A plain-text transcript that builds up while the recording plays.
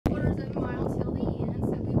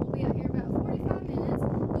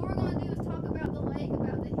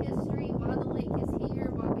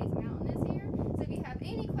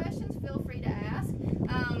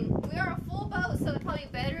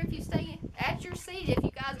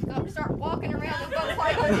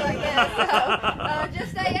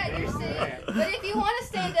Just stay at your seat. But if you want to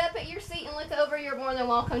stand up at your seat and look over, you're more than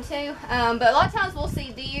welcome to. But a lot of times we'll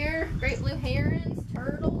see deer, great blue herons,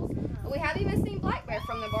 turtles. We have even seen black bear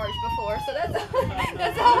from the barge before, so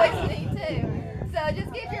that's always neat too. So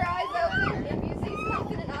just keep your eyes open.